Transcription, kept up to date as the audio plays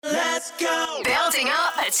Let's go! Building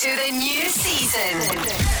up to the new season.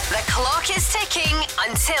 The clock is ticking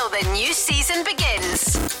until the new season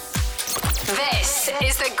begins. This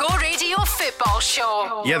is the Go Radio Football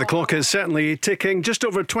Show. Yeah, the clock is certainly ticking. Just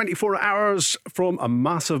over 24 hours from a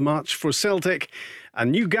massive match for Celtic. A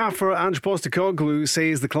new gaffer, Ange Postecoglou,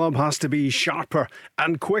 says the club has to be sharper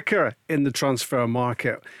and quicker in the transfer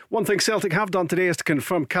market. One thing Celtic have done today is to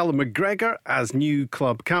confirm Callum McGregor as new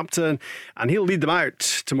club captain, and he'll lead them out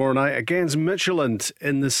tomorrow night against Midtjylland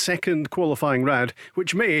in the second qualifying round,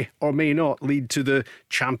 which may or may not lead to the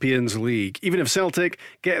Champions League. Even if Celtic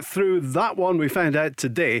get through that one, we found out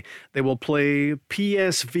today they will play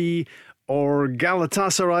PSV or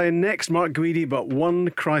Galatasaray next, Mark Guidi, but one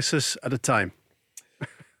crisis at a time.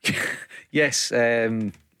 Yes.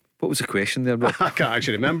 What was the question there, Rob? I can't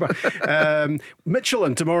actually remember.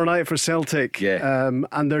 Midtjylland tomorrow night for Celtic. Yeah.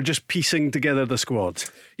 And they're just piecing together the squad.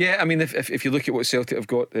 Yeah, I mean, if you look at what Celtic have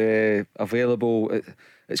got available,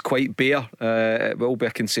 it's quite bare. It will be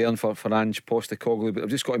a concern for Ange Postecoglou, but they've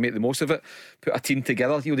just got to make the most of it. Put a team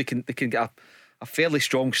together. They can get a fairly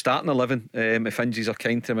strong starting 11 if injuries are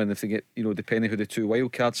kind to them, and if they get, depending who the two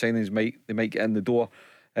wildcard signings they might get in the door.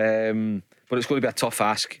 But it's going to be a tough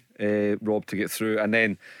ask, Rob, to get through. And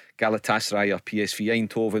then Galatasaray or PSV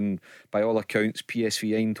Eindhoven, by all accounts,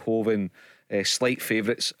 PSV Eindhoven slight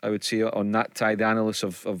favourites, I would say, on that tie. The analysts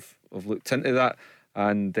have looked into that,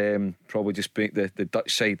 and probably just make the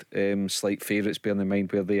Dutch side slight favourites, bearing in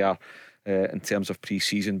mind where they are in terms of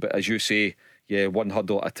pre-season. But as you say, yeah, one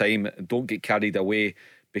hurdle at a time. Don't get carried away,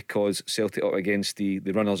 because Celtic up against the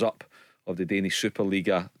runners-up of the Danish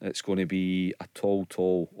Superliga, it's going to be a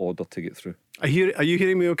tall order to get through. Are you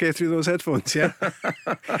hearing me okay through those headphones? Yeah.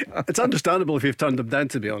 It's understandable if you've turned them down,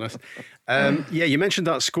 to be honest. Yeah, you mentioned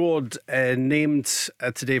that squad named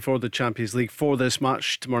today for the Champions League for this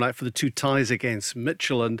match tomorrow night for the two ties against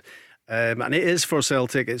Midtjylland. And it is for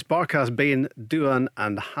Celtic. It's Barkas, Bain, Douan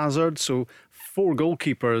and Hazard. So 4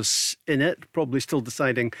 goalkeepers in it, probably still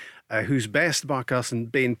deciding who's best. Barkas and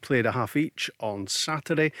Bain played a half each on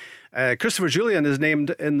Saturday. Christopher Julian is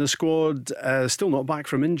named in the squad, still not back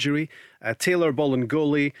from injury. Taylor,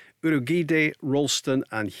 Bolingoli, Guidi, Ralston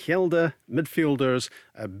and Hjelde. Midfielders,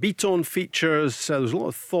 Beaton features. There's a lot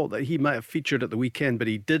of thought that he might have featured at the weekend, but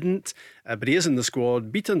he didn't. But he is in the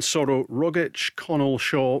squad. Beaton, Soro, Rogic, Connell,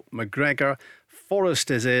 Shaw, McGregor. Forrest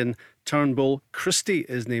is in. Turnbull, Christie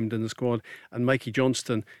is named in the squad, and Mikey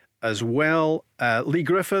Johnston as well. Lee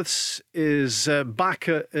Griffiths is back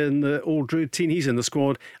in the old routine. He's in the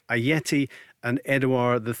squad. Ayeti and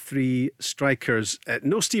Edouard, the 3 strikers.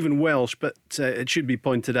 No Stephen Welsh, but it should be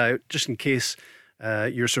pointed out, just in case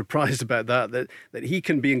you're surprised about that he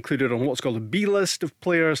can be included on what's called a B list of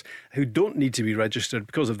players who don't need to be registered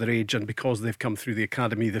because of their age and because they've come through the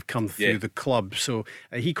academy, they've come through the club. So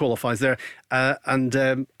he qualifies there.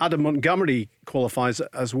 And Adam Montgomery qualifies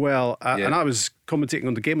as well. And I was commentating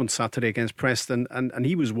on the game on Saturday against Preston, and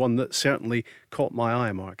he was one that certainly caught my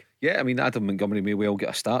eye, Mark. Yeah, I mean, Adam Montgomery may well get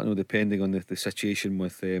a start, depending on the situation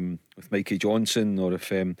with Mikey Johnson, or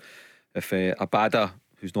if Abada,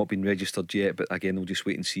 who's not been registered yet. But again, we'll just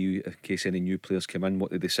wait and see in case any new players come in,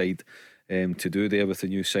 what they decide to do there with the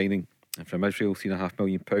new signing from Israel, £3.5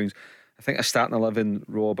 million. I think a starting 11,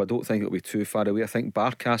 Rob, I don't think it'll be too far away. I think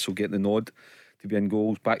Barkas will get the nod to be in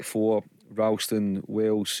goals. Back 4, Ralston,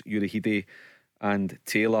 Wells, Urahide and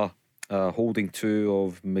Taylor. Holding 2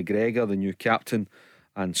 of McGregor, the new captain,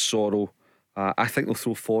 and Soro. I think they'll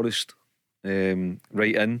throw Forrest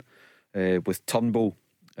right in with Turnbull,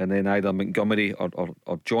 and then either Montgomery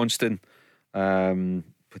or Johnston,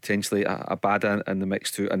 potentially a Bada in the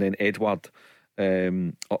mix too, and then Edouard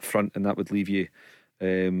up front, and that would leave you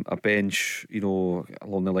a bench,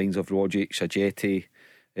 along the lines of Rogic, Ajeti,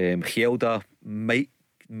 Hjelde might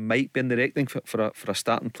be in the reckoning for a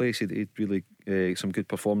starting place. He'd really some good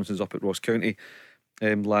performances up at Ross County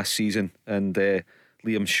last season, and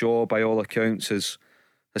Liam Shaw, by all accounts, has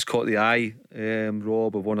caught the eye,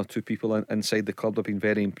 Rob, of 1 or 2 people inside the club. Have been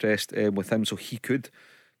very impressed with him, so he could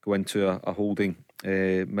go into a holding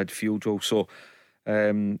midfield role. So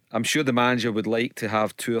I'm sure the manager would like to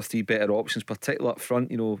have 2 or 3 better options, particularly up front.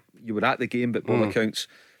 You were at the game, but by all accounts,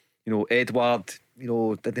 Edouard,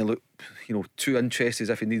 didn't look, too interested, as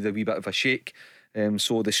if he needed a wee bit of a shake.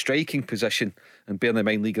 So the striking position, and bearing in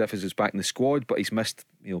mind Lee Griffiths is back in the squad, but he's missed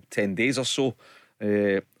 10 days or so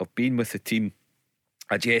of being with the team.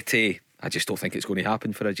 Ajeti, I just don't think it's going to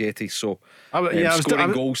happen for Ajeti. So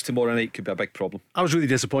scoring goals tomorrow night could be a big problem. I was really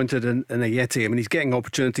disappointed in Ajeti. I mean, he's getting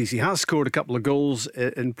opportunities. He has scored a couple of goals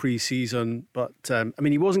in pre-season, but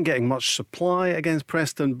he wasn't getting much supply against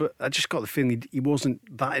Preston. But I just got the feeling he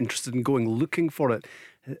wasn't that interested in going looking for it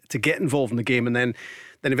to get involved in the game, and then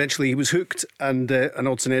eventually he was hooked, and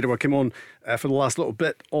Odsonne-Edouard came on for the last little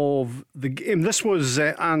bit of the game. This was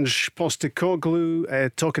Ange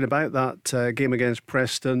Postecoglou talking about that game against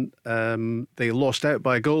Preston. They lost out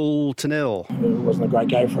by a goal to nil. It wasn't a great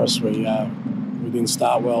game for us. We didn't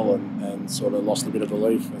start well and sort of lost a bit of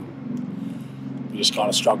belief, and we just kind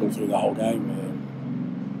of struggled through the whole game.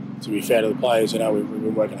 To be fair to the players, we've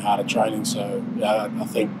been working hard at training, so I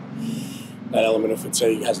think that element of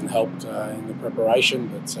fatigue hasn't helped in the preparation,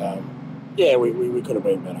 but we could have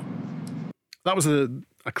been better. That was a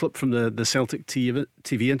clip from the Celtic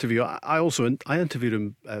TV interview. I interviewed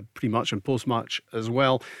him pretty much in post-match as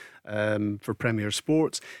well for Premier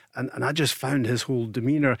Sports, and I just found his whole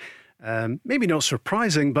demeanour maybe not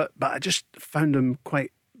surprising, but I just found him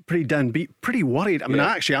pretty downbeat, pretty worried. I mean,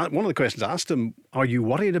 one of the questions I asked him, are you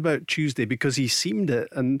worried about Tuesday? Because he seemed it,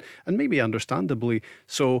 and maybe understandably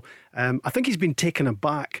so. I think he's been taken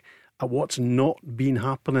aback at what's not been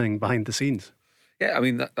happening behind the scenes. Yeah, I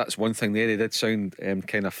mean that's one thing there. He did sound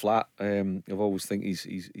kind of flat. I've always think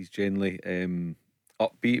he's generally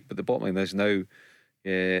upbeat, but the bottom line is now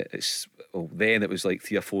then it was like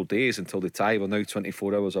 3 or 4 days until the tie. We're now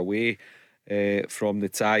 24 hours away from the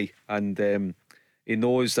tie, and he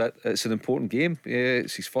knows that it's an important game.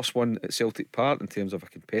 It's his first one at Celtic Park in terms of a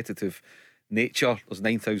competitive nature. There's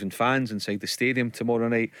 9,000 fans inside the stadium tomorrow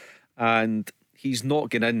night, and he's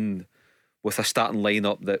not going in with a starting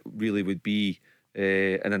lineup that really would be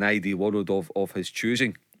in an ideal world of his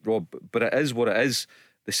choosing, Rob. But it is what it is.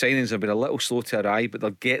 The signings have been a little slow to arrive, but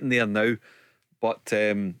they're getting there now. But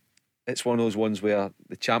it's one of those ones where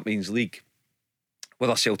the Champions League,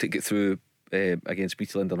 whether Celtic get through against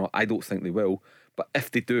Midtjylland or not, I don't think they will. But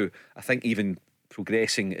if they do, I think even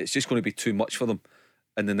progressing, it's just going to be too much for them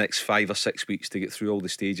in the next 5 or 6 weeks to get through all the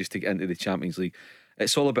stages to get into the Champions League.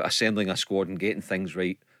 It's all about assembling a squad and getting things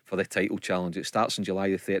right for the title challenge. It starts on July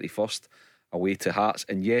the 31st away to Hearts,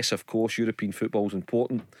 and yes, of course, European football is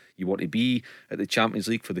important. You want to be at the Champions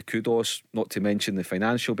League for the kudos, not to mention the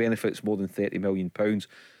financial benefits, more than £30 million.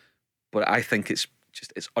 But I think it's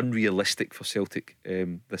unrealistic for Celtic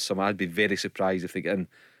this summer. I'd be very surprised if they get in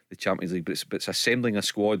the Champions League, but it's assembling a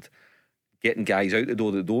squad, getting guys out the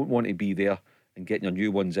door that don't want to be there, and getting your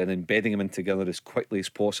new ones in, and bedding them in together as quickly as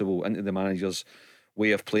possible into the manager's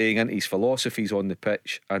way of playing, into his philosophies on the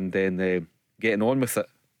pitch, and then getting on with it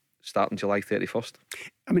starting July 31st.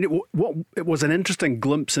 I mean, it was an interesting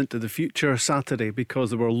glimpse into the future Saturday, because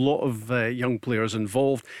there were a lot of young players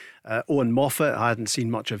involved. Owen Moffat, I hadn't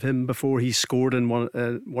seen much of him before. He scored in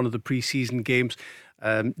one of the pre-season games.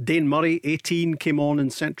 Dane Murray, 18, came on in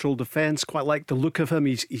central defence. Quite like the look of him.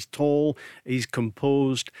 He's tall, he's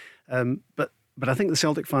composed, but I think the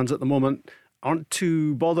Celtic fans at the moment aren't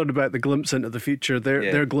too bothered about the glimpse into the future.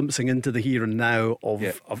 They're glimpsing into the here and now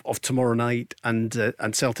of tomorrow night,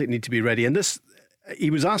 and Celtic need to be ready. And this, he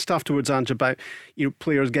was asked afterwards, Ange, about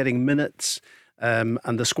players getting minutes. And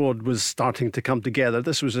the squad was starting to come together.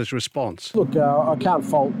 This was his response. Look, I can't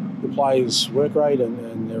fault the players' work rate,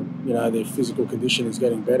 and their physical condition is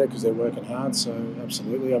getting better because they're working hard. So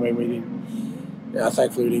absolutely. I mean, we didn't.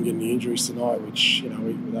 Thankfully, we didn't get any injuries tonight, which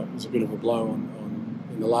that was a bit of a blow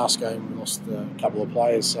in the last game. We lost a couple of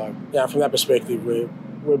players. So from that perspective,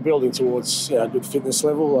 we're building towards a good fitness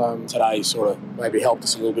level. Today sort of maybe helped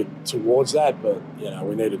us a little bit towards that, but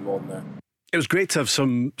we needed more than that. It was great to have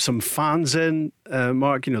some fans in,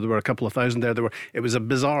 Mark. There were a couple of thousand there. It was a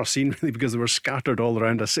bizarre scene, really, because they were scattered all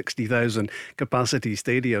around a 60,000 capacity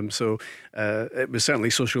stadium. So it was certainly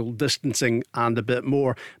social distancing and a bit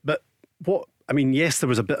more. But yes, there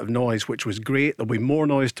was a bit of noise, which was great. There'll be more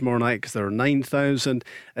noise tomorrow night because there are 9,000.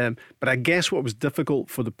 But I guess what was difficult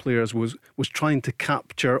for the players was trying to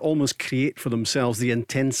capture, almost create for themselves, the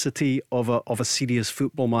intensity of a serious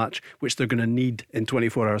football match, which they're going to need in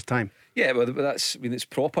 24 hours' time. Yeah, but it's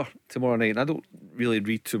proper tomorrow night, and I don't really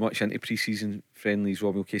read too much into pre-season friendlies,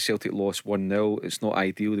 Rob. Okay, Celtic lost 1-0. It's not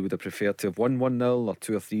ideal. They would have preferred to have won 1-0 or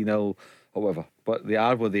 2 or 3-0 or whatever. But they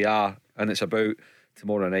are where they are, and it's about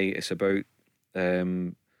tomorrow night. It's about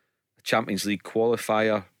a Champions League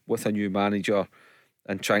qualifier with a new manager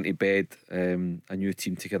and trying to bed a new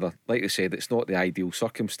team together. Like I said, it's not the ideal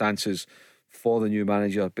circumstances for the new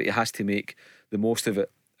manager, but he has to make the most of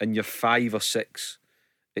it. And your 5 or 6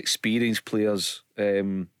 experienced players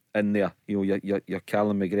in there, your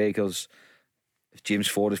Callum McGregor's, if James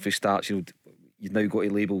Forrestry starts, you've now got to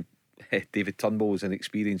label David Turnbull as an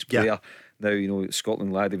experienced player. Now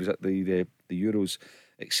Scotland lad, he was at the Euros,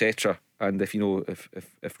 etc. And if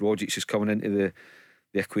Rogic is coming into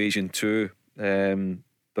the equation too, they're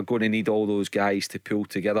going to need all those guys to pull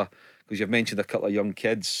together, because you've mentioned a couple of young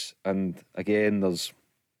kids, and again there's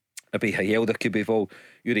maybe Hyelder could be involved.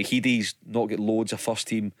 Yuri Hidi's not got loads of first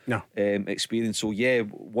team experience, so yeah,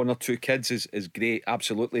 one or two kids is great.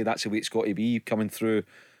 Absolutely, that's the way it's got to be coming through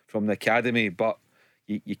from the academy. But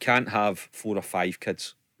you can't have 4 or 5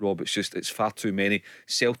 kids, Rob. It's far too many.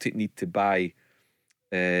 Celtic need to buy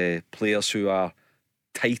players who are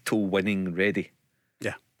title winning ready.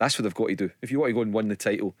 Yeah, that's what they've got to do. If you want to go and win the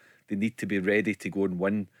title, they need to be ready to go and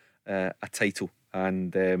win a title.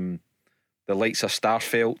 And the likes of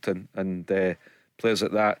Starfelt and players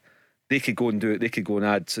like that, they could go and do it. They could go and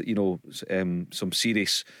add, some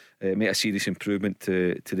serious, make a serious improvement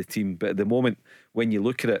to the team. But at the moment, when you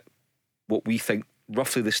look at it, what we think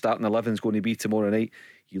roughly the starting 11 is going to be tomorrow night,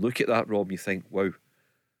 you look at that, Rob, and you think, wow,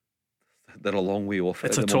 they're a long way off.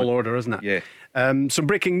 It's a tall order, isn't it? Yeah. Some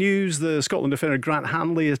breaking news: the Scotland defender Grant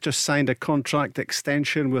Hanley has just signed a contract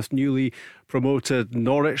extension with newly promoted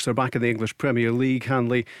Norwich. They're back in the English Premier League.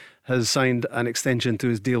 Hanley has signed an extension to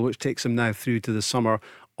his deal, which takes him now through to the summer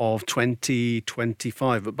of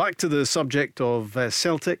 2025. But back to the subject of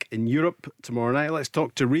Celtic in Europe tomorrow night. Let's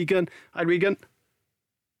talk to Regan. Hi, Regan.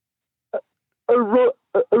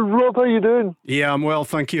 Rob, how you doing? Yeah, I'm well,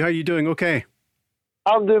 thank you. How are you doing? Okay.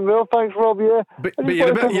 I'm doing well, thanks, Rob. Yeah, but you're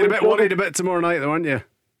a bit worried about tomorrow night, though, aren't you?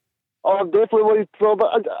 Oh, I'm definitely worried, Rob.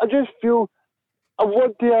 I just feel I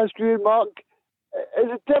want to ask you, Mark, in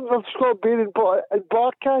terms of Scott Bain and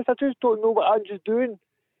Barkas, I just don't know what Ange's doing.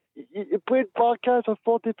 He played Barkas for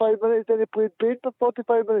 45 minutes, then he played Bain for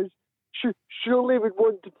 45 minutes. Surely we'd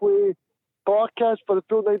want to play Barkas for the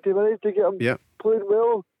full 90 minutes to get him playing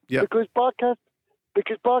well. Yeah. Because Barkas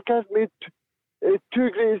made two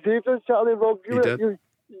great saves on Saturday, Rob. You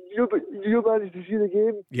managed to see the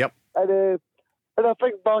game. Yep. And I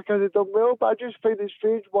think Barkas has done well, but I just find it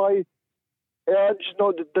strange why Ange's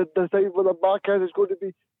not decided whether Barkas is going to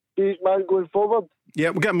be his man going forward. Yeah,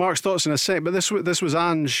 we'll get Mark's thoughts in a sec, but this was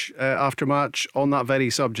Ange after match on that very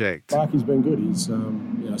subject. Barky's been good. He's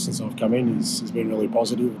since I've come in, he's been really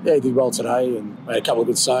positive. Yeah, he did well today and made a couple of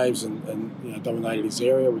good saves and dominated his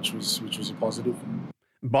area, which was a positive.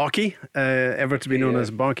 Barky, ever to be known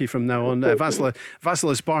as Barky from now on,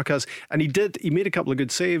 Vasilis Barkas, and he made a couple of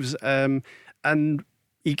good saves, and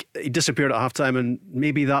he disappeared at half time, and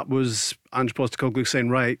maybe that was Ange Postecoglou saying,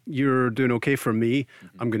 right, you're doing okay for me,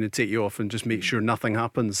 I'm going to take you off and just make sure nothing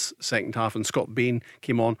happens second half. And Scott Bain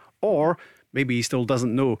came on, or maybe he still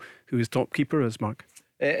doesn't know who his top keeper is. Mark,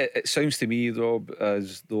 it sounds to me, Rob,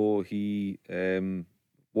 as though he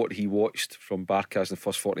what he watched from Barkas in the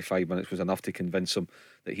first 45 minutes was enough to convince him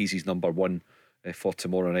that he's his number one for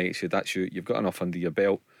tomorrow night. So that's you've got enough under your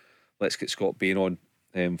belt, let's get Scott Bain on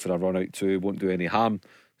for a run out too, won't do any harm.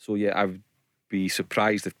 So yeah, I would be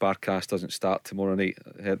surprised if Barkas doesn't start tomorrow night.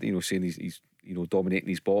 I heard saying he's dominating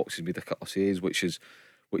his box, he's made a couple of saves, which is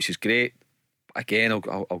great. Again,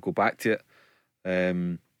 I'll go back to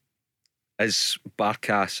it. Is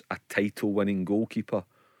Barkas a title winning goalkeeper?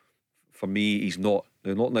 For me, he's not.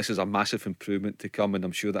 Not unless there's a massive improvement to come, and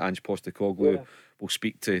I'm sure that Ange Postecoglou will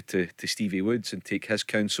speak to Stevie Woods and take his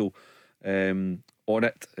counsel on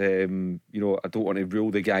it. I don't want to rule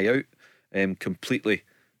the guy out completely,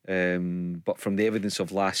 but from the evidence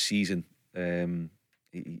of last season,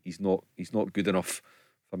 he's not good enough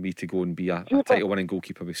for me to go and be a title winning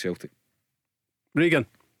goalkeeper with Celtic. Regan,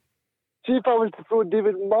 see, if I was to throw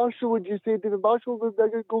David Marshall, would you say David Marshall would be a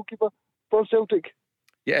good goalkeeper for Celtic?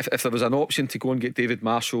 Yeah, if there was an option to go and get David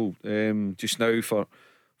Marshall just now for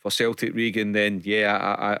Celtic, Regan, then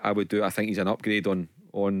yeah, I would do it. I think he's an upgrade on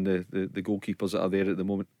the goalkeepers that are there at the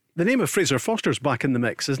moment. The name of Fraser Foster's back in the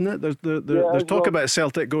mix, isn't it? There's talk about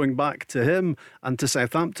Celtic going back to him and to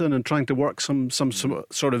Southampton and trying to work some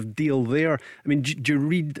sort of deal there. I mean, do you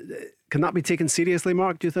read? Can that be taken seriously,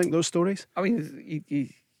 Mark? Do you think those stories? I mean, you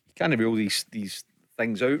can't rule these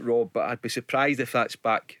things out, Rob, but I'd be surprised if that's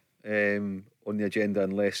back on the agenda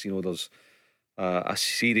unless there's a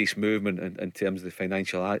serious movement in terms of the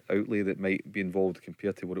financial outlay that might be involved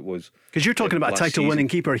compared to what it was. Because you're talking about a title-winning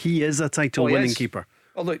keeper. He is a title-winning keeper.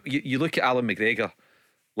 Oh, look, you look at Alan McGregor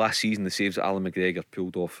last season, the saves that Alan McGregor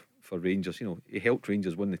pulled off for Rangers. He helped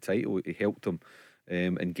Rangers win the title. He helped them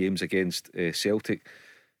in games against Celtic.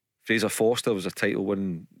 Fraser Forster was a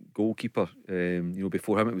title-winning goalkeeper.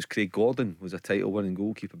 Before him it was Craig Gordon was a title-winning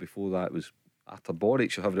goalkeeper. Before that it was Artur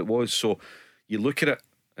Boric or however it was. So you look at it,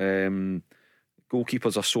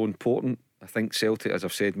 goalkeepers are so important. I think Celtic, as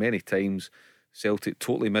I've said many times, Celtic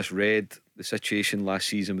totally misread the situation last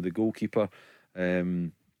season with the goalkeeper.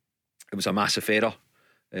 It was a massive error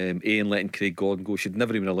in letting Craig Gordon go. Should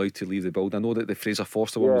never have been allowed to leave the building. I know that the Fraser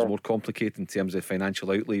Forster one was more complicated in terms of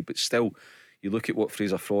financial outlay, but still, you look at what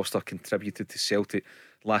Fraser Forster contributed to Celtic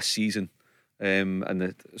last season. and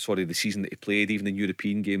the season that he played, even in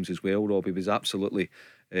European games as well. Robbie was absolutely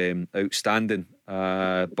outstanding.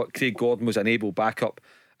 But Craig Gordon was an able backup,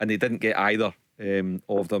 and they didn't get either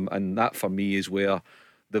of them. And that for me is where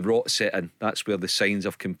the rot set in. That's where the signs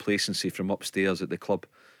of complacency from upstairs at the club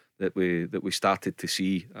that we started to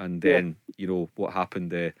see. And then what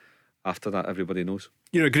happened after that, everybody knows.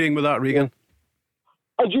 You're agreeing with that, Regan?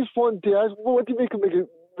 I just want to ask, what do you make of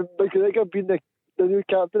McGregor being the new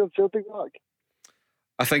captain of Celtic, Mark?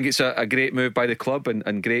 I think it's a great move by the club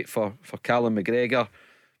and great for Callum McGregor.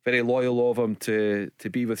 Very loyal of him to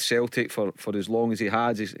be with Celtic for as long as he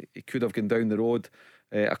has. He could have gone down the road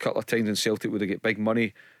a couple of times, and Celtic would have got big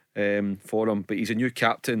money for him. But he's a new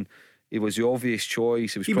captain. He was the obvious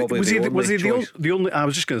choice. He was probably the only. I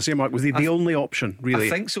was just going to say, Mark, was he the only option? Really, I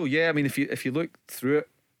think so. Yeah, I mean, if you look through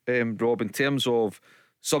it, Rob, in terms of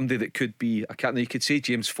somebody that could be a captain, you could say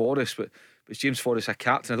James Forrest, but is James Forrest a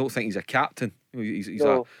captain? I don't think he's a captain.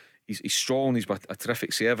 He's strong. He's a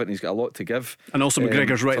terrific servant. He's got a lot to give. And also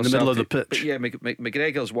McGregor's right in the middle of the pitch. But yeah,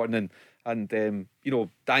 McGregor's one, and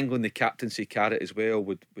dangling the captaincy carrot as well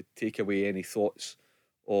would take away any thoughts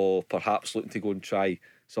or perhaps looking to go and try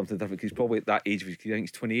something different. Because he's probably at that age. I think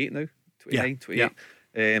he's 28 now, 29, 28. Yeah.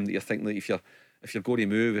 That you're thinking that if you're going to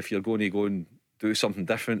move, if you're going to go and do something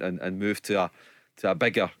different and move to a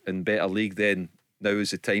bigger and better league, then now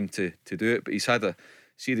is the time to do it. But he's had a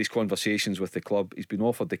serious conversations with the club. He's been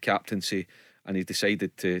offered the captaincy and he's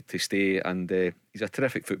decided to stay, and he's a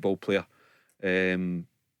terrific football player.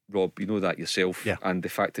 Rob, you know that yourself. Yeah. And the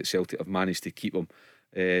fact that Celtic have managed to keep him,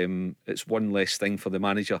 it's one less thing for the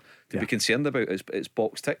manager to be concerned about. It's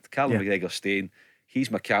box ticked. Callum McGregor staying,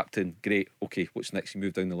 he's my captain, great, okay, what's next? You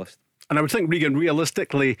move down the list. And I would think, Regan,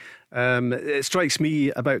 realistically, it strikes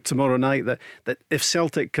me about tomorrow night that if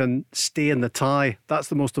Celtic can stay in the tie, that's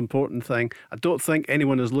the most important thing. I don't think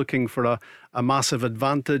anyone is looking for a massive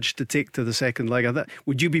advantage to take to the second leg.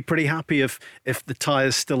 Would you be pretty happy if the tie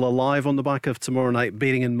is still alive on the back of tomorrow night,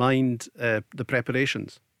 bearing in mind the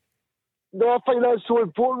preparations? No, I think that's so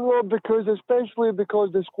important, Rob, especially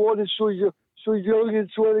because the squad is so young and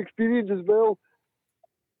so inexperienced as well.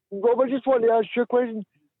 Rob, I just want to ask you a question.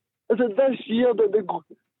 Is it this year that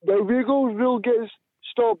the Regals rule gets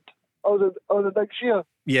stopped, or the next year?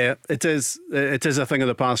 Yeah, it is. It is a thing of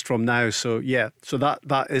the past from now. So yeah, so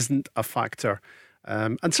that isn't a factor.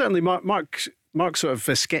 And certainly, Mark sort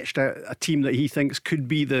of sketched out a team that he thinks could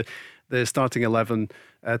be the starting 11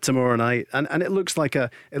 tomorrow night, and it looks like a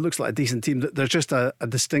decent team. There's just a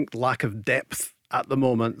distinct lack of depth at the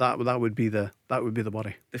moment. That would be the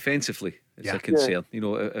worry. Defensively, it's a concern.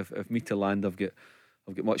 If Midtjylland have got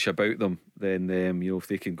much about them, then if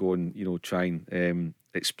they can go and try and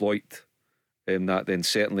exploit that, then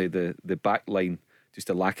certainly the back line, just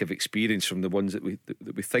a lack of experience from the ones that we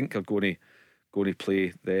think are going to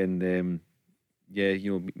play, then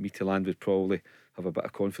Midtjylland would probably have a bit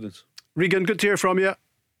of confidence. Regan, good to hear from you.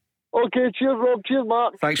 Okay, cheers Rob, cheers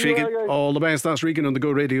Mark. Thanks Regan. All the best. That's Regan on the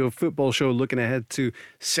Go Radio Football Show, looking ahead to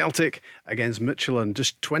Celtic against Midtjylland,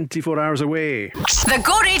 just 24 hours away. The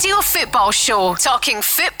Go Radio Football Show, talking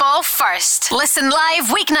football first. Listen live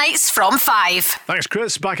weeknights from 5. Thanks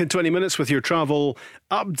Chris. Back in 20 minutes with your travel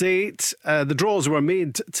update. The draws were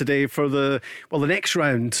made today for the next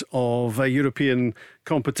round of European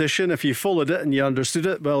competition. If you followed it and you understood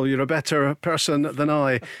it, well, you're a better person than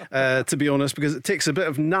I, to be honest, because it takes a bit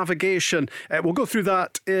of navigation. We'll go through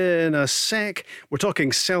that in a sec. We're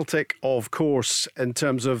talking Celtic, of course, in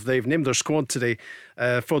terms of they've named their squad today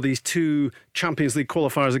for these two Champions League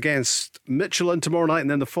qualifiers against Midtjylland tomorrow night and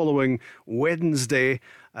then the following Wednesday.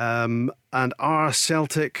 And are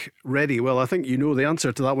Celtic ready? Well, I think you know the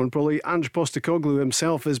answer to that one probably. Ange Postecoglou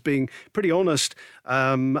himself is being pretty honest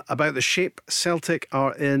about the shape Celtic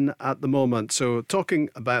are in at the moment. So talking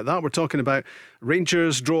about that, we're talking about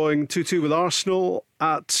Rangers drawing 2-2 with Arsenal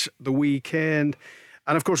at the weekend.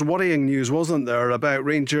 And of course, worrying news, wasn't there, about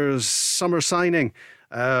Rangers' summer signing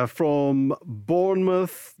from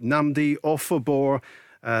Bournemouth, Nnamdi Offabor,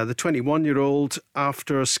 the 21-year-old,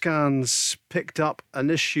 after scans picked up an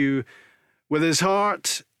issue with his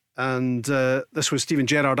heart. And this was Stephen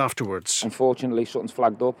Gerrard afterwards. Unfortunately, something's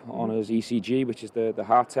flagged up on his ECG, which is the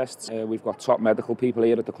heart tests. We've got top medical people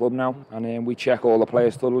here at the club now, and we check all the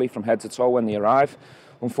players thoroughly from head to toe when they arrive.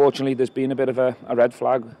 Unfortunately, there's been a bit of a red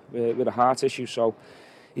flag with a heart issue, so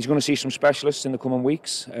he's going to see some specialists in the coming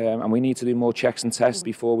weeks, and we need to do more checks and tests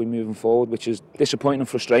before we move him forward, which is disappointing and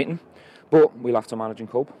frustrating, but we'll have to manage and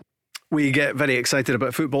cope. We get very excited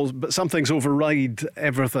about football, but some things override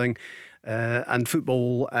everything. and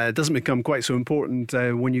football doesn't become quite so important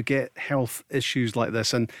when you get health issues like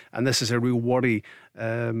this, and this is a real worry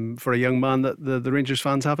for a young man that the Rangers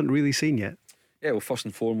fans haven't really seen yet. Yeah, well, first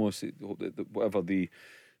and foremost, whatever the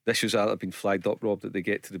issues are that have been flagged up, Rob, that they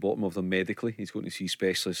get to the bottom of them medically. He's going to see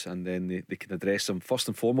specialists, and then they can address them first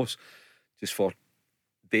and foremost just for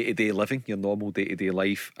day-to-day living, your normal day-to-day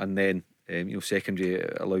life, and then secondary,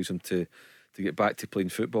 it allows him to get back to playing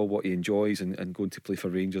football, what he enjoys, and going to play for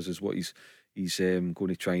Rangers is what he's going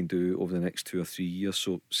to try and do over the next 2 or 3 years.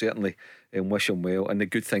 So certainly wish him well. And the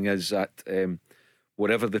good thing is that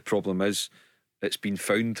whatever the problem is, it's been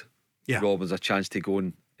found. Rob, has a chance to go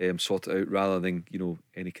and sort it out, rather than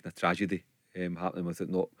any kind of tragedy happening with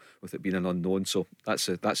it being an unknown. So that's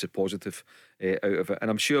a positive out of it.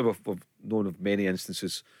 And I'm sure we've known of many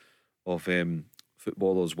instances of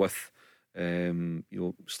footballers with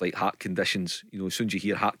slight heart conditions. As soon as you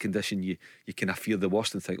hear heart condition, you kind of fear the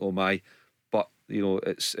worst and think, oh my. But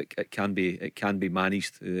it can be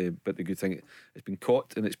managed. But the good thing, it's been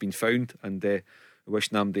caught and it's been found, and I wish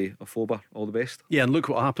Namdi Afoba all the best. Yeah, and look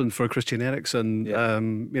what happened for Christian Eriksen.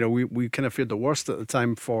 We kind of feared the worst at the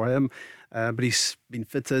time for him, but he's been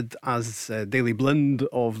fitted, as Daley Blind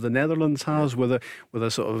of the Netherlands has, with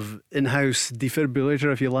a sort of in-house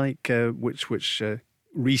defibrillator, if you like, which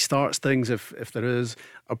restarts things if there is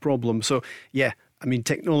a problem. So yeah, I mean,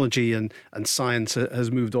 technology and science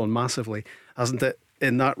has moved on massively, hasn't it,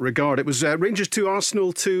 in that regard? It was Rangers 2,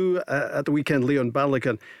 Arsenal 2 at the weekend. Leon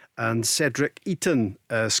Balogun and Cedric Eaton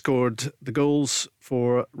scored the goals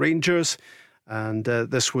for Rangers, and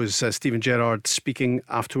this was Stephen Gerrard speaking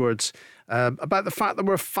afterwards about the fact that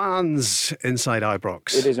we're fans inside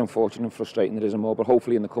Ibrox. It is unfortunate and frustrating there isn't more, but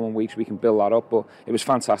hopefully in the coming weeks we can build that up. But it was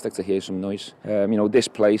fantastic to hear some noise. This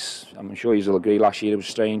place, I'm sure you'll agree, last year it was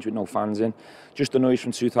strange with no fans in. Just the noise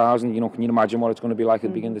from 2000, can you imagine what it's going to be like at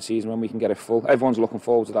the beginning of the season when we can get it full? Everyone's looking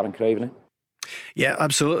forward to that and craving it. Yeah,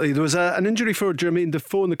 absolutely. There was an injury for Jermaine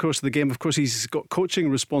Defoe in the course of the game. Of course, he's got coaching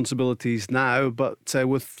responsibilities now, but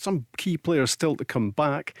with some key players still to come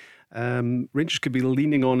back, Rangers could be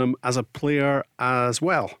leaning on him as a player as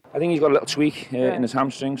well. I think he's got a little tweak in his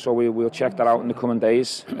hamstring, so we'll check that out in the coming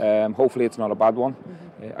days. Hopefully it's not a bad one.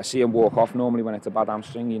 I see him walk off normally when it's a bad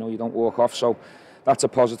hamstring. You don't walk off, so that's a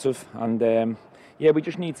positive. And we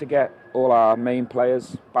just need to get all our main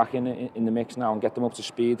players back in the mix now and get them up to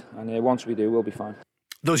speed. And once we do, we'll be fine.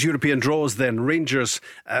 Those European draws then. Rangers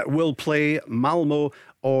will play Malmo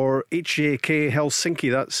or HJK Helsinki.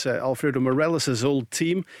 That's Alfredo Morelos' old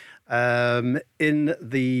team. In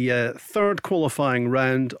the third qualifying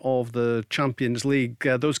round of the Champions League.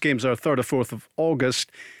 Those games are 3rd or 4th of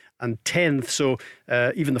August and 10th, so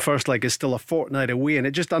even the first leg is still a fortnight away, and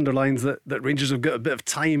it just underlines that Rangers have got a bit of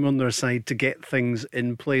time on their side to get things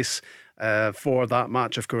in place for that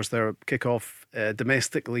match. Of course, their kick-off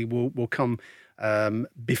domestically will come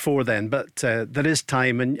before then, but there is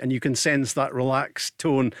time, and you can sense that relaxed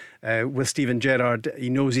tone with Stephen Gerrard. He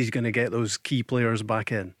knows he's going to get those key players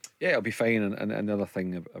back in. Yeah, it'll be fine. And another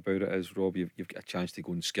thing about it is, Rob, you've got a chance to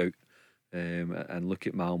go and scout and look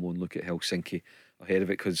at Malmo and look at Helsinki ahead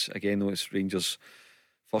of it, because again, though, it's Rangers'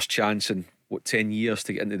 first chance in 10 years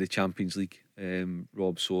to get into the Champions League,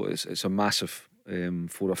 Rob. So it's a massive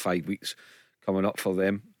 4 or 5 weeks coming up for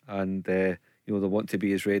them, and they want to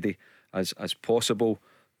be as ready as possible.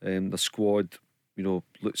 The squad,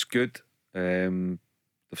 looks good. They've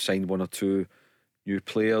signed 1 or 2 new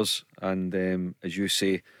players, and as you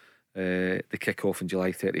say, the kick-off on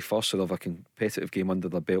July 31st, so they'll have a competitive game under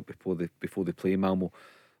their belt before they play Malmo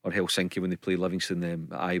or Helsinki when they play Livingston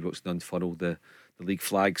at Ibrox and unfurl the league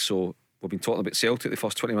flag. So we've been talking about Celtic the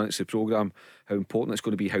first 20 minutes of the programme, how important it's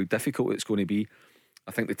going to be, how difficult it's going to be.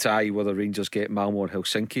 I think the tie, whether Rangers get Malmo or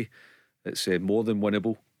Helsinki, it's more than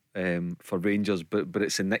winnable for Rangers, but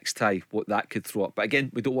it's the next tie, what that could throw up. But again,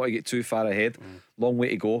 we don't want to get too far ahead. Long way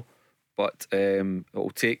to go, but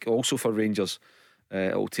it'll take, also for Rangers,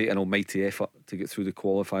 it'll take an almighty effort to get through the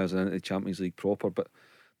qualifiers and into the Champions League proper. But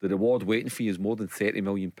the reward waiting for you is more than £30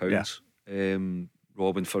 million.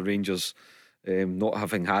 Robin, for Rangers, not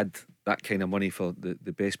having had that kind of money for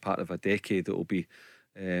the best part of a decade, it will be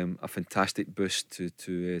a fantastic boost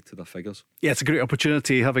to their figures. Yeah, it's a great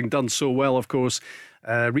opportunity, having done so well, of course,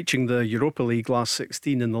 reaching the Europa League last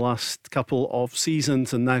 16 in the last couple of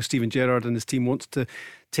seasons, and now Stephen Gerrard and his team wants to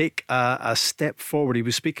take a step forward. He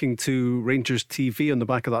was speaking to Rangers TV on the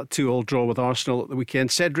back of that 2-2 draw with Arsenal at the weekend.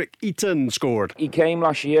 Cedric Eaton scored. He came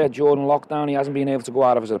last year during lockdown. He hasn't been able to go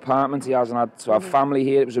out of his apartment. He hasn't had to have family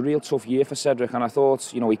here. It was a real tough year for Cedric, and I thought,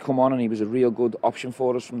 he'd come on and he was a real good option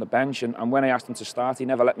for us from the bench, and when I asked him to start, he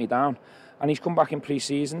never let me down. And he's come back in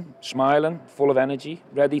pre-season, smiling, full of energy,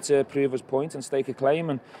 ready to prove his point and stake a claim,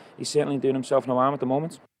 and he's certainly doing himself no harm at the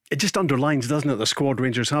moment. It just underlines, doesn't it, the squad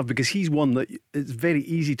Rangers have, because he's one that it's very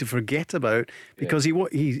easy to forget about, because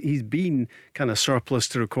he's been kind of surplus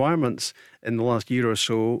to requirements in the last year or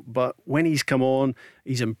so. But when he's come on,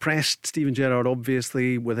 he's impressed Steven Gerrard,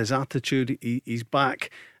 obviously, with his attitude. He's back,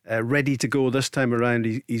 ready to go this time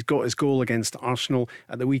around. He's got his goal against Arsenal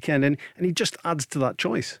at the weekend, and he just adds to that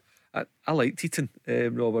choice. I liked Eaton,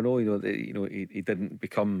 Rob. I know, he didn't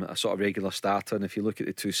become a sort of regular starter, and if you look at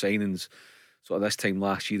the two signings, sort of this time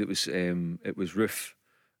last year, it was Roof,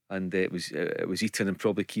 and it was Eaton, and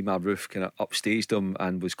probably Kemar Roof kind of upstaged him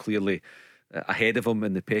and was clearly ahead of him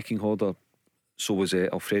in the pecking order. So was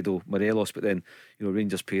Alfredo Morelos, but then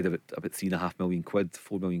Rangers paid about £3.5 million,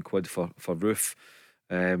 £4 million for Roof.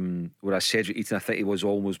 Whereas Cedric Eaton, I think he was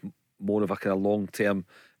almost more of a kind of long term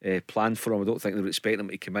plan for him. I don't think they were expecting him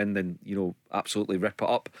to come in and absolutely rip it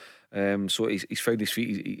up. So he's found his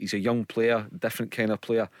feet. He's a young player, different kind of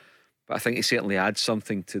player. But I think he certainly adds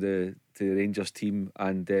something to the Rangers team,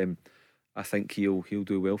 and I think he'll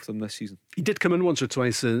do well for them this season. He did come in once or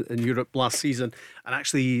twice in Europe last season, and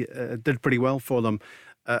actually did pretty well for them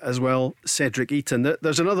as well. Cedric Eaton.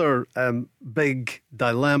 There's another big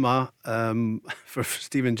dilemma for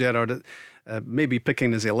Steven Gerrard. Maybe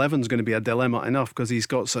picking his 11 is going to be a dilemma enough, because he's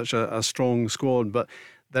got such a strong squad. But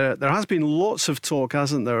there has been lots of talk,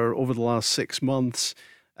 hasn't there, over the last 6 months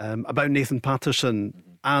about Nathan Patterson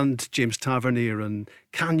and James Tavernier, and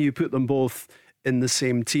can you put them both in the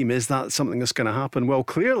same team? Is that something that's going to happen? Well,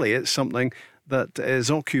 clearly it's something that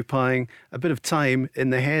is occupying a bit of time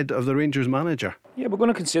in the head of the Rangers manager. Yeah, we're going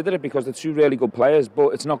to consider it because they're two really good players, but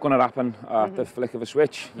it's not going to happen at the flick of a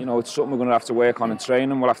switch. It's something we're going to have to work on in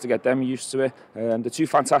training. We'll have to get them used to it. They're two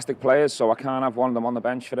fantastic players, so I can't have one of them on the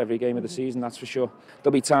bench for every game of the season, that's for sure.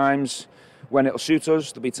 There'll be times when it'll suit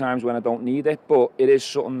us, there'll be times when I don't need it, but it is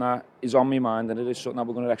something that is on my mind, and it is something that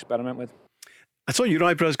we're going to experiment with. I saw your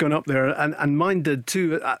eyebrows going up there, and mine did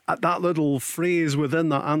too, at that little phrase within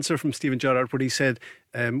that answer from Steven Gerrard where he said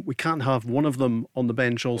we can't have one of them on the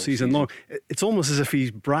bench all season long. It's almost as if he's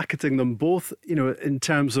bracketing them both, in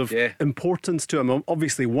terms of importance to him.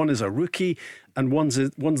 Obviously one is a rookie and one's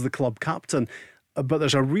the club captain, but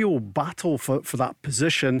there's a real battle for that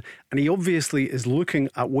position, and he obviously is looking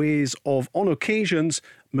at ways of, on occasions,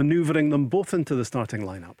 manoeuvring them both into the starting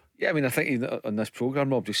lineup. Yeah, I mean, I think on this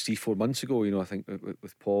programme, Rob, just 3-4 months ago, I think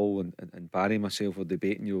with Paul and Barry and myself were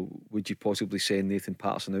debating, would you possibly send Nathan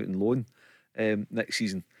Patterson out on loan next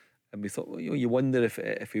season? And we thought, well, you wonder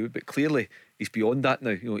if he would, but clearly he's beyond that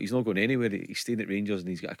now. He's not going anywhere. He's staying at Rangers and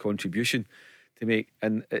he's got a contribution to make.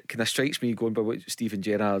 And it kind of strikes me, going by what Steven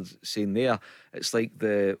Gerrard's saying there, it's like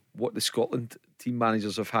what the Scotland team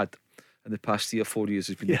managers have had in the past 3 or 4 years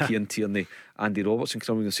has been Kieran Tierney, Andy Robertson. Because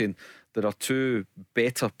I'm saying there are two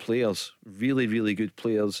better players, really, really good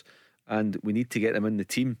players, and we need to get them in the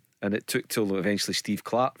team. And it took till eventually Steve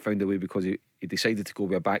Clarke found a way, because he decided to go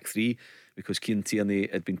with a back three, because Kieran Tierney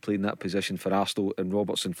had been playing that position for Arsenal and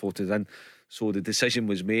Robertson floated in. So the decision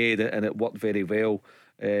was made, and it worked very well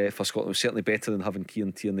for Scotland. It was certainly better than having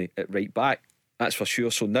Kieran Tierney at right back, that's for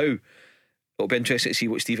sure. So now it'll be interesting to see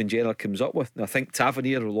what Steven Gerrard comes up with. And I think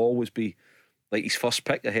Tavernier will always be like his first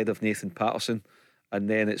pick ahead of Nathan Patterson, and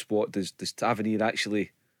then it's what does Tavernier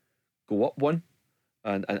actually go up one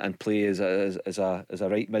and play as a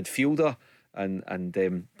right midfielder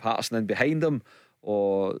and Patterson in behind him,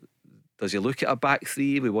 or does he look at a back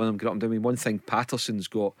three with one of them get up and down? I mean, one thing Patterson's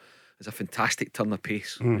got is a fantastic turn of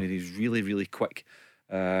pace. I mean, he's really, really quick,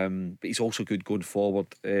 but he's also good going forward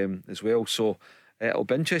as well. So it'll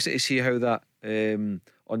be interesting to see how that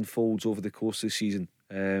unfolds over the course of the season.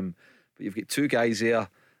 But you've got two guys there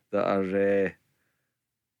that are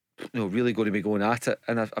really going to be going at it.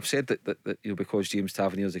 And I've said that because James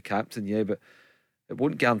Tavernier's the captain, but it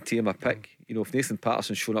won't guarantee him a pick. If Nathan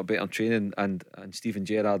Patterson's shown up better in training and Steven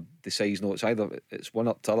Gerrard decides it's one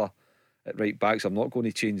up to other at right backs, I'm not going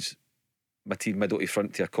to change my team middle to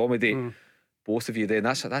front to accommodate both of you, then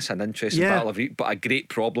that's an interesting battle of but a great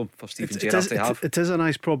problem for Steven Gerrard to have. It is a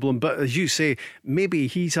nice problem, but as you say, maybe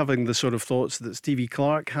he's having the sort of thoughts that Stevie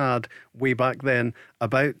Clarke had way back then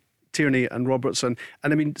about Tierney and Robertson.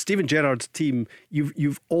 And I mean, Steven Gerrard's team,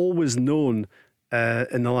 you've always known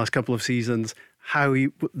in the last couple of seasons, how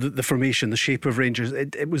the formation, the shape of Rangers,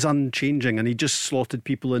 it was unchanging, and he just slotted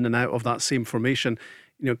people in and out of that same formation.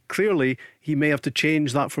 Clearly he may have to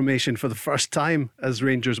change that formation for the first time as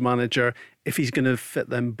Rangers manager if he's going to fit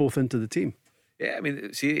them both into the team. Yeah, I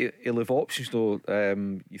mean, see, he'll have options though.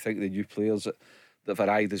 You think the new players that have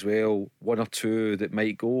arrived as well, one or two that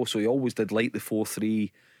might go. So he always did like the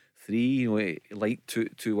 4-3-3. He liked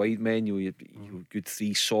two wide men. You good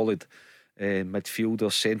three solid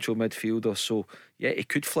midfielders, central midfielders. So yeah, he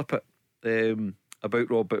could flip it about,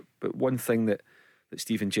 Rob. But one thing that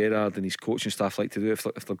Steven Gerrard and his coaching staff like to do, if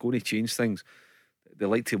they're going to change things, they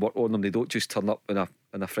like to work on them. They don't just turn up on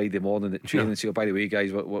a Friday morning at training and say, oh, by the way,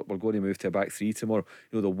 guys, we're going to move to a back three tomorrow.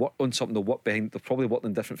 They'll work on something. They'll probably work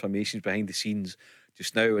on different formations behind the scenes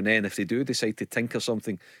just now. And then if they do decide to tinker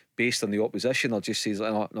something based on the opposition, I'll just say,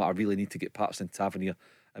 no, I really need to get Patterson Tavernier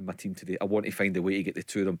in my team today. I want to find a way to get the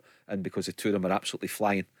two of them in, because the two of them are absolutely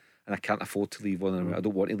flying, and I can't afford to leave one of them. I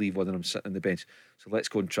don't want to leave one of them sitting on the bench. So let's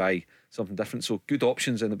go and try something different. So good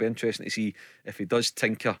options, and it'll be interesting to see if he does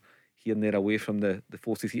tinker here and there away from the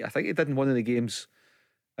 4-3. I think he did in one of the games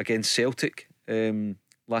against Celtic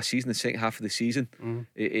last season, the second half of the season.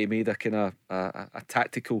 He made a kind of a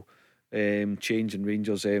tactical change, and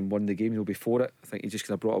Rangers won the game. Before it, I think he just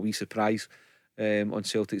kind of brought a wee surprise on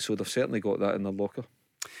Celtic. So they've certainly got that in their locker.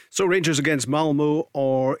 So Rangers against Malmo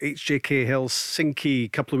or HJK Helsinki, a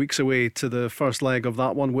couple of weeks away to the first leg of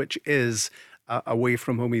that one, which is away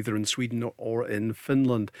from home, either in Sweden or in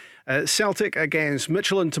Finland. Celtic against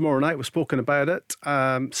Midtjylland tomorrow night. We've spoken about it.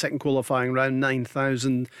 Second qualifying round,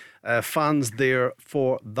 9,000 fans there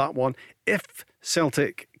for that one. If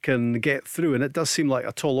Celtic can get through, and it does seem like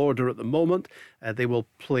a tall order at the moment, they will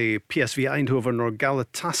play PSV Eindhoven or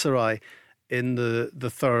Galatasaray in the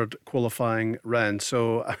third qualifying round.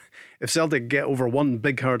 So if Celtic get over one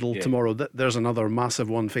big hurdle tomorrow, there's another massive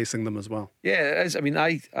one facing them as well. Yeah, it is. I mean,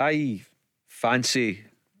 I fancy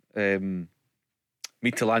Midtjylland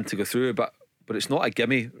to go through, but it's not a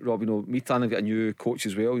gimme, Rob. Midtjylland have got a new coach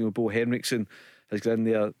as well. Bo Henriksen has got in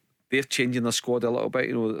there. They're changing their squad a little bit.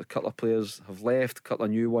 A couple of players have left, a couple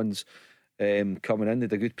of new ones coming in. They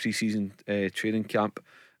had a good pre-season training camp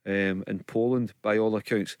in Poland, by all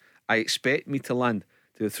accounts. I expect Midtjylland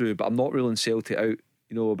to go through, but I'm not ruling Celtic out.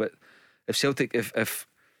 But if Celtic, if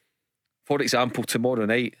for example tomorrow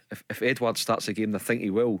night, if Edouard starts a game, and I think he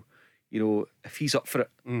will, if he's up for it,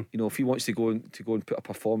 if he wants to go and put a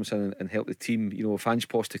performance in and help the team, if Ange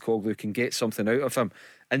Postecoglou can get something out of him,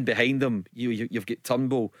 and behind him you've got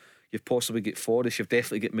Turnbull, you've possibly got Forrest, you've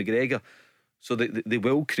definitely got McGregor, so they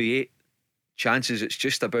will create chances. It's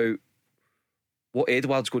just about what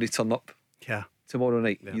Edouard's going to turn up tomorrow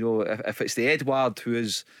night. If it's the Edouard who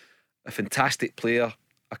is a fantastic player,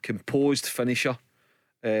 a composed finisher,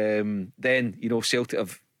 then Celtic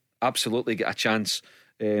have absolutely got a chance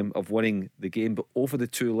of winning the game. But over the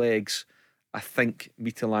two legs, I think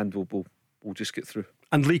Midtjylland will just get through.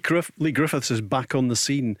 And Lee Griffiths is back on the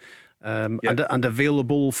scene and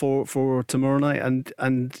available for tomorrow night,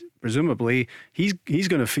 and presumably he's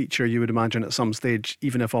going to feature, you would imagine, at some stage,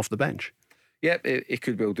 even if off the bench. Yeah, it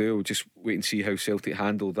could well do. We'll just wait and see how Celtic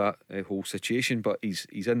handle that whole situation. But he's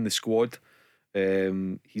in the squad.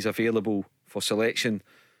 He's available for selection,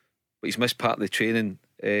 but he's missed part of the training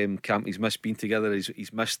camp. He's missed being together.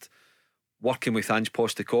 He's missed working with Ange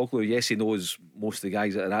Postecoglou. Yes, he knows most of the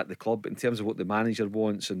guys that are at the club, but in terms of what the manager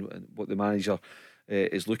wants and what the manager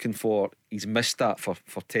is looking for, he's missed that for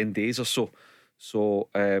 10 days or so. So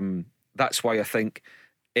that's why I think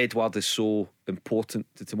Edouard is so important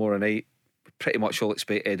to tomorrow night. Pretty much all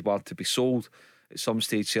expect Edouard to be sold at some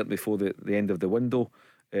stage, certainly before the end of the window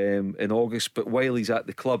in August. But while he's at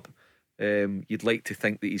the club, you'd like to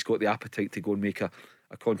think that he's got the appetite to go and make a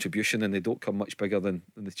contribution, and they don't come much bigger than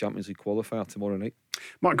the Champions League qualifier tomorrow night.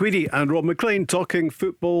 Mark Guidi and Rob MacLean talking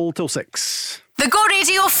football till 6. The Go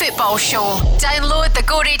Radio Football Show. Download the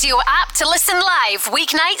Go Radio app to listen live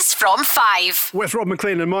weeknights from 5. With Rob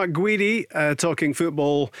MacLean and Mark Guidi talking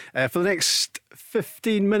football for the next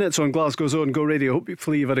 15 minutes on Glasgow's own Go Radio.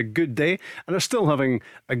 Hopefully you've had a good day and are still having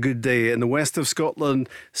a good day in the west of Scotland.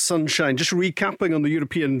 Sunshine. Just recapping on the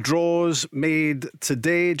European draws made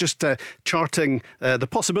today, just charting the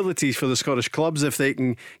possibilities for the Scottish clubs if they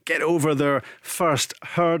can get over their first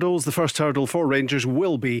hurdles. The first hurdle for Rangers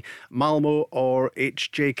will be Malmo or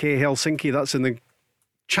HJK Helsinki. That's in the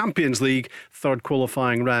Champions League third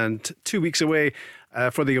qualifying round. 2 weeks away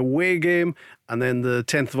for the away game, And then the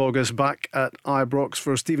 10th of August back at Ibrox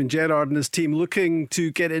for Steven Gerrard and his team, looking to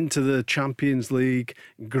get into the Champions League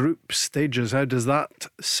group stages. How does that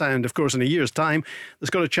sound? Of course, in a year's time, the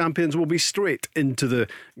Scottish champions will be straight into the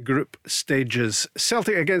group stages.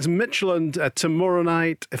 Celtic against Midtjylland tomorrow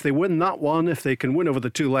night. If they win that one, if they can win over the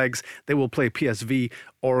two legs, they will play PSV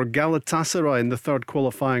or Galatasaray in the third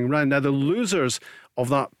qualifying round. Now, the losers of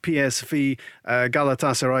that PSV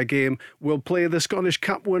Galatasaray game will play the Scottish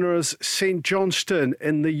Cup winners St Johnstone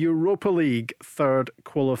in the Europa League third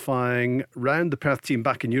qualifying round. The Perth team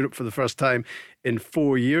back in Europe for the first time in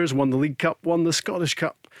 4 years, won the League Cup, won the Scottish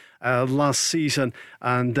Cup last season.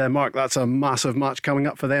 And Mark, that's a massive match coming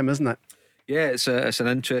up for them, isn't it? Yeah, it's an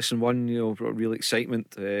interesting one. Real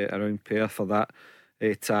excitement around Perth for that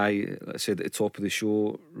tie. Like I said at the top of the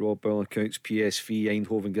show, Rob Byrne accounts PSV,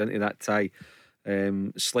 Eindhoven get into that tie.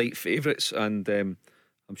 Slight favourites, and I'm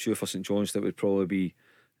sure for St John's that would probably be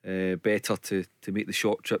better to make the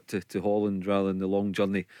short trip to Holland rather than the long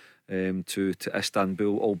journey to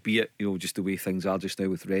Istanbul, albeit just the way things are just now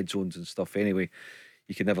with red zones and stuff anyway,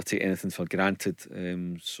 you can never take anything for granted,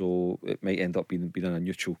 so it might end up being in a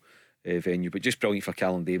neutral venue. But just brilliant for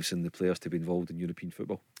Callum Davis and the players to be involved in European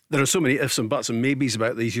football. There are so many ifs and buts and maybes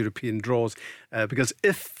about these European draws, because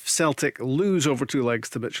if Celtic lose over two legs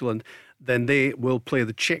to Midtjylland, then they will play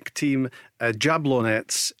the Czech team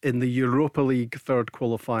Jablonec in the Europa League third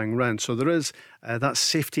qualifying round. So there is that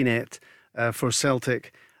safety net for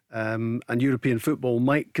Celtic, and European football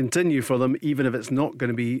might continue for them even if it's not going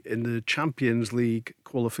to be in the Champions League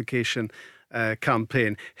qualification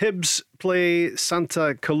campaign. Hibs play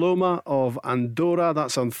Santa Coloma of Andorra.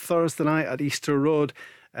 That's on Thursday night at Easter Road.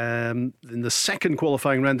 In the second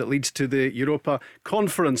qualifying round that leads to the Europa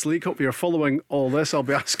Conference League. Hope you're following all this. I'll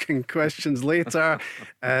be asking questions later.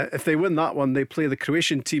 If they win that one, they play the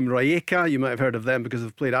Croatian team Rijeka. You might have heard of them because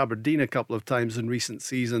they've played Aberdeen a couple of times in recent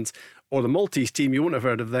seasons. Or the Maltese team, you won't have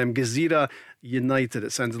heard of them, Gezira United.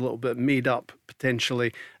 It sounds a little bit made up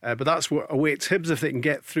potentially, but that's what awaits Hibs if they can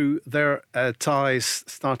get through their ties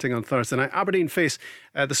starting on Thursday night. Aberdeen face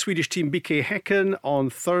the Swedish team BK Häcken on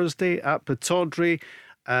Thursday at Pataudry.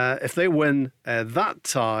 If they win that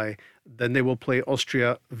tie, then they will play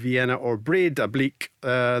Austria Vienna or Breiðablik,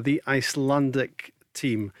 the Icelandic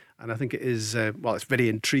team. And I think it is, it's very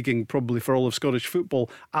intriguing probably for all of Scottish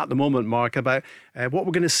football at the moment, Mark, about what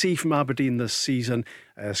we're going to see from Aberdeen this season.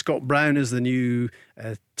 Scott Brown is the new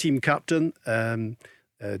team captain.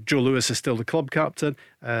 Joe Lewis is still the club captain.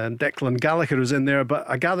 Declan Gallagher is in there, but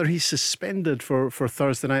I gather he's suspended for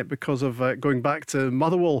Thursday night because of going back to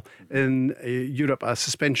Motherwell in Europe, a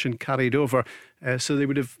suspension carried over. So they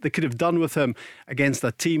could have done with him against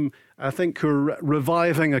a team, I think, who are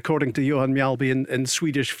reviving, according to Johan Mjalby, in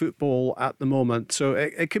Swedish football at the moment. So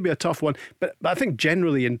it could be a tough one, but I think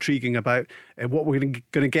generally intriguing about what we're going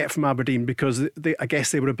to get from Aberdeen, because I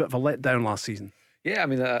guess they were a bit of a letdown last season. Yeah, I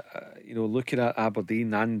mean, looking at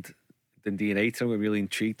Aberdeen and Dundee United, we're really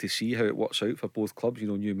intrigued to see how it works out for both clubs.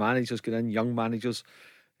 New managers get in, young managers,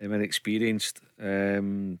 inexperienced.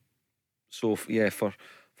 For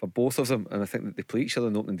both of them, and I think that they play each other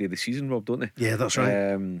on the opening day of the season, Rob, don't they? Yeah, that's right.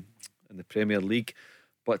 In the Premier League.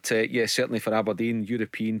 But certainly for Aberdeen,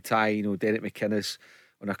 European tie, Derek McInnes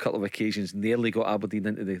on a couple of occasions nearly got Aberdeen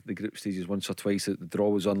into the group stages once or twice. The draw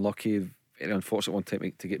was unlucky. Very unfortunate one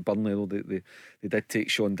time to get Burnley, though they did take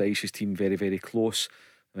Sean Dyche's team very, very close.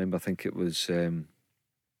 I remember, I think it was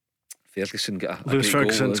Ferguson got a Lewis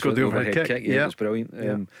Ferguson scored the overhead kick. Yeah, it was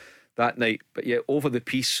brilliant that night. But over the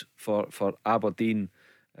piece for Aberdeen,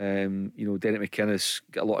 Derek McInnes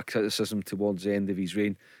got a lot of criticism towards the end of his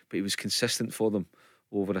reign, but he was consistent for them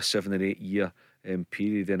over a 7 or 8 year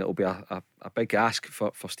period, and it'll be a big ask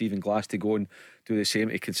for Stephen Glass to go and do the same,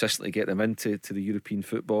 to consistently get them into the European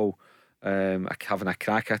football, having a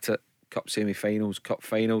crack at it, cup semi-finals, cup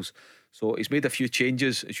finals. So he's made a few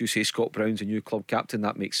changes. As you say, Scott Brown's a new club captain.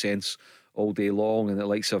 That makes sense all day long, and the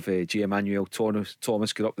likes of J. Emmanuel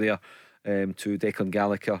Thomas got up there to Declan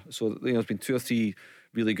Gallagher. So there's been 2 or 3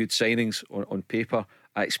 really good signings on paper.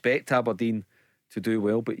 I expect Aberdeen to do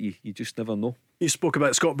well, but you just never know. You spoke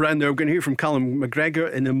about Scott Brown there. We're going to hear from Callum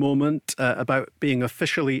McGregor in a moment about being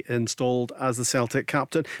officially installed as the Celtic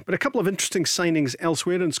captain. But a couple of interesting signings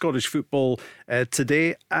elsewhere in Scottish football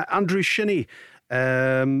today. Andrew Shinnie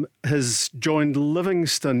has joined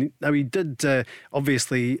Livingston. Now, he did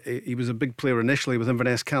obviously, he was a big player initially with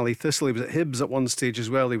Inverness Cali Thistle. He was at Hibs at one stage as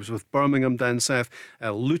well. He was with Birmingham down south,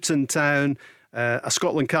 Luton Town, a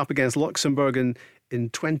Scotland cap against Luxembourg in in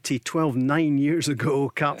 2012, 9 years ago,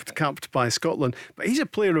 capped by Scotland. But he's a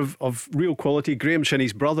player of real quality. Graham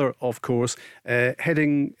Shinney's brother, of course,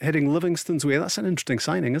 heading Livingston's way. That's an interesting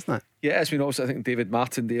signing, isn't it? Yeah, as we know, I think David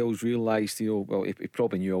Martindale's realised, well, he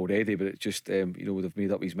probably knew already, but it just, would have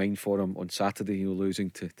made up his mind for him on Saturday, losing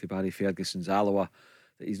to Barry Ferguson's Alloa,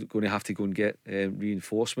 that he's going to have to go and get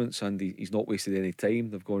reinforcements, and he's not wasted any time.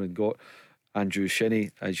 They've gone and got Andrew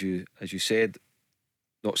Shinney, as you said.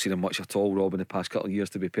 Not seen him much at all, Rob, in the past couple of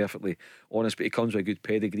years, to be perfectly honest, but he comes with a good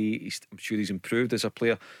pedigree. I'm sure he's improved as a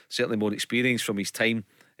player, certainly more experience from his time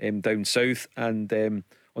down south, and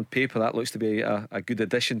on paper that looks to be a good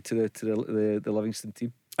addition to the Livingston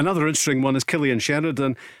team. Another interesting one is Killian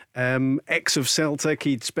Sheridan, ex of Celtic.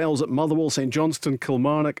 He spells at Motherwell, St Johnstone,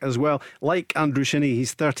 Kilmarnock as well. Like Andrew Shinney,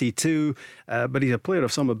 he's 32, but he's a player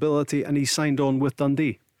of some ability, and he's signed on with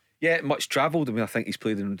Dundee. Yeah, much travelled. I think he's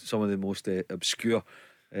played in some of the most obscure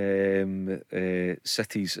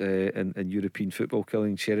cities in European football,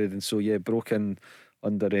 Killian Sheridan. So yeah, broke in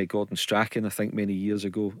under Gordon Strachan, I think many years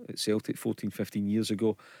ago at Celtic, 14-15 years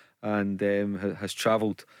ago, and has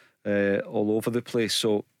travelled all over the place.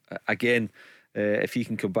 So again, if he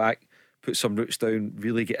can come back, put some roots down,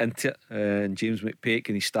 really get into it, and James McPake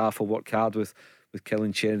and his staff will work hard with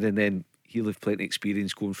Killian Sheridan, then he'll have plenty of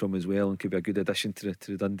experience going from as well, and could be a good addition to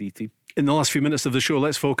the Dundee team. In the last few minutes of the show,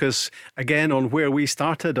 let's focus again on where we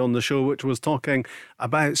started on the show, which was talking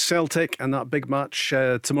about Celtic and that big match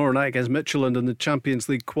tomorrow night against Midtjylland in the Champions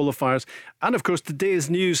League qualifiers. And of course today's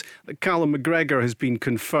news that Callum McGregor has been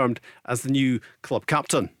confirmed as the new club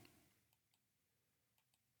captain.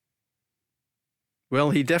 Well,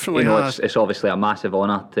 he definitely has. It's obviously a massive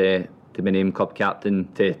honour to be named club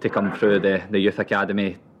captain, to come through the youth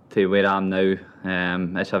academy to where I am now.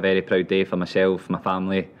 It's a very proud day for myself, my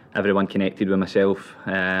family, everyone connected with myself.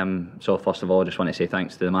 So first of all, I just want to say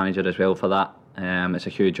thanks to the manager as well for that. It's a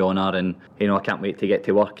huge honour, and I can't wait to get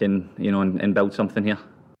to work and and build something here.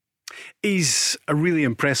 He's a really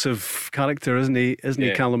impressive character, isn't he?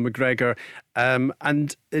 He, Callum McGregor?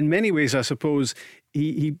 And in many ways, I suppose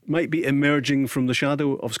he might be emerging from the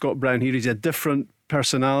shadow of Scott Brown here. He's a different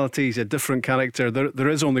personality, he's a different character. There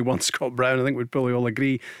is only one Scott Brown. I think we'd probably all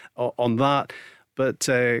agree on that. But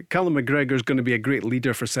Callum McGregor is going to be a great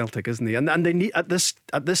leader for Celtic, isn't he? And they need at this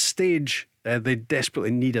stage they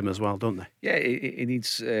desperately need him as well, don't they? Yeah, he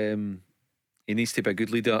needs to be a good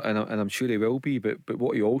leader, and I'm sure he will be. But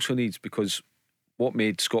what he also needs, because what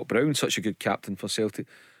made Scott Brown such a good captain for Celtic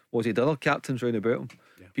was he had other captains round about him.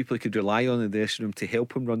 People he could rely on in the dressing room to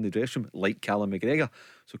help him run the dressing room, like Callum McGregor.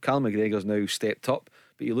 So Callum McGregor's now stepped up,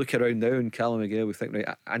 but you look around now and Callum McGregor would think,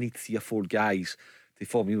 right, I need 3 or 4 guys to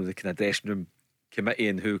form the kind of dressing room committee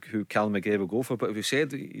and who Callum McGregor will go for. But as you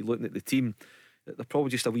said, you're looking at the team, they're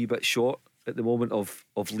probably just a wee bit short at the moment of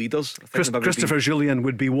leaders. Christopher Julian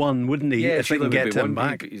would be one, wouldn't he? Yeah, if they can get him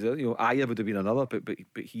back. But Aya would have been another, but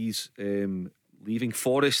he's leaving.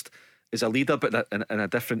 Forrest is a leader, but in a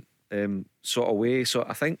different sort of way. So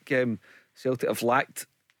I think Celtic have lacked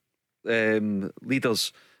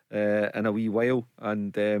leaders in a wee while,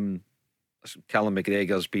 and Callum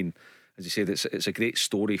McGregor's been, as you said, it's a great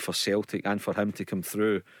story for Celtic and for him to come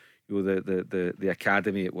through the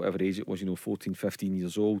academy at whatever age it was, 14, 15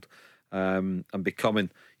 years old, and becoming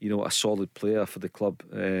a solid player for the club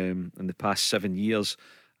in the past 7 years,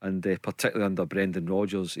 and particularly under Brendan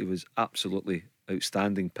Rodgers, he was absolutely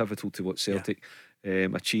outstanding, pivotal to what Celtic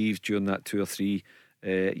achieved during that 2 or 3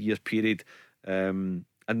 year period, and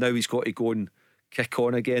now he's got to go and kick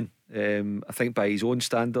on again. I think by his own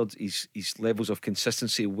standards, his levels of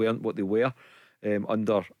consistency weren't what they were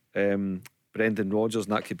under Brendan Rodgers,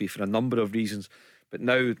 and that could be for a number of reasons. But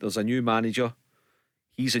now there's a new manager,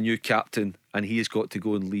 he's a new captain, and he has got to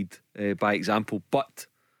go and lead by example. But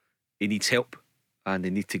he needs help, and they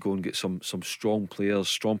need to go and get some strong players,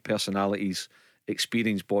 strong personalities,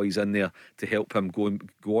 experienced boys in there to help him go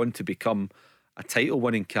on to become a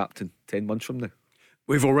title-winning captain 10 months from now.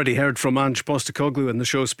 We've already heard from Ange Postecoglou in the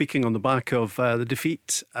show, speaking on the back of the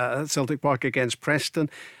defeat at Celtic Park against Preston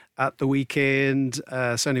at the weekend,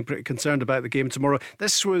 sounding pretty concerned about the game tomorrow.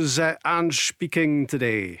 This was Ange speaking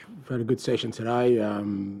today. We've had a good session today.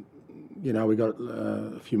 We got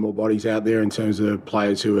a few more bodies out there in terms of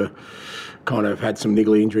players who are kind of had some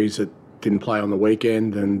niggly injuries that didn't play on the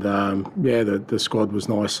weekend, and the squad was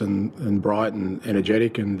nice and bright and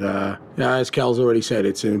energetic, and as Cal's already said,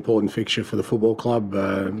 it's an important fixture for the football club,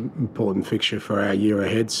 important fixture for our year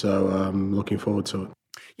ahead, so I'm looking forward to it.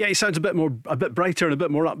 Yeah, he sounds a bit brighter and a bit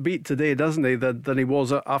more upbeat today, doesn't he, than he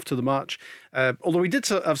was after the match. Although he did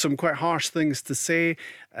have some quite harsh things to say.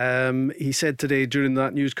 He said today during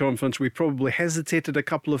that news conference, we probably hesitated a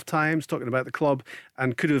couple of times talking about the club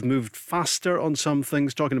and could have moved faster on some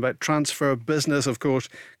things, talking about transfer business. Of course,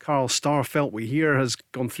 Carl Starfelt, we hear, has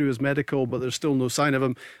gone through his medical, but there's still no sign of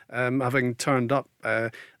him having turned up.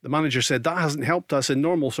 The manager said that hasn't helped us in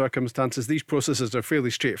normal circumstances. These processes are fairly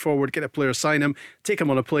straightforward. Get a player, sign him, take him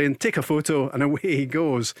on a plane, take a photo, and away he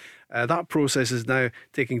goes. That process is now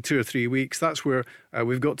taking 2 or 3 weeks. That's where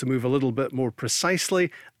we've got to move a little bit more precisely,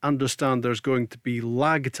 understand there's going to be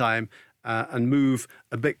lag time, and move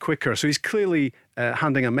a bit quicker. So he's clearly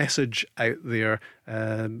handing a message out there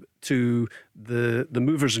to the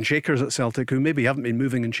movers and shakers at Celtic who maybe haven't been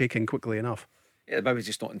moving and shaking quickly enough. Yeah, maybe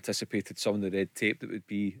just not anticipated some of the red tape that would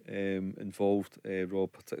be involved,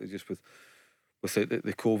 Rob, particularly just with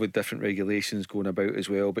the COVID different regulations going about as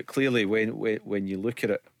well. But clearly when you look at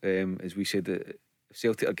it, as we said, if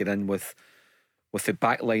Celtic are getting in with the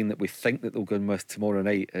back line that we think that they'll go in with tomorrow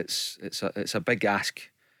night, it's a big ask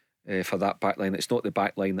for that back line. It's not the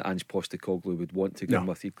back line that Ange Postecoglou would want to go in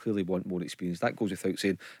with. He'd clearly want more experience. That goes without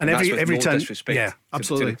saying. And that's every no time, disrespect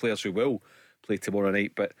to the players who will play tomorrow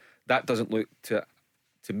night. But that doesn't look to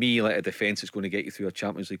me like a defence that's going to get you through a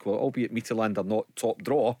Champions League quality. Albeit Midtjylland are not top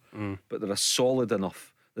draw, but they're a solid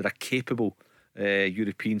enough, they're a capable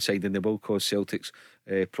European side, and they will cause Celtic's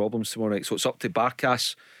problems tomorrow night. So it's up to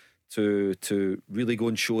Barkas to really go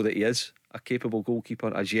and show that he is a capable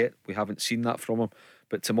goalkeeper. As yet we haven't seen that from him,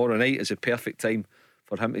 but tomorrow night is a perfect time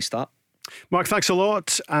for him to start. Mark, thanks a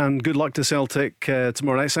lot, and good luck to Celtic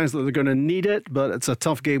tomorrow night. Sounds like they're going to need it, but it's a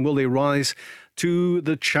tough game. Will they rise to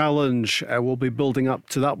the challenge? We'll be building up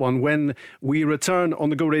to that one when we return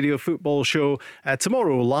on the Go Radio Football Show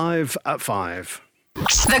tomorrow, live at 5.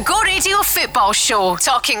 The Go Radio Football Show,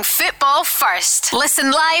 talking football first.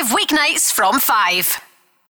 Listen live weeknights from 5.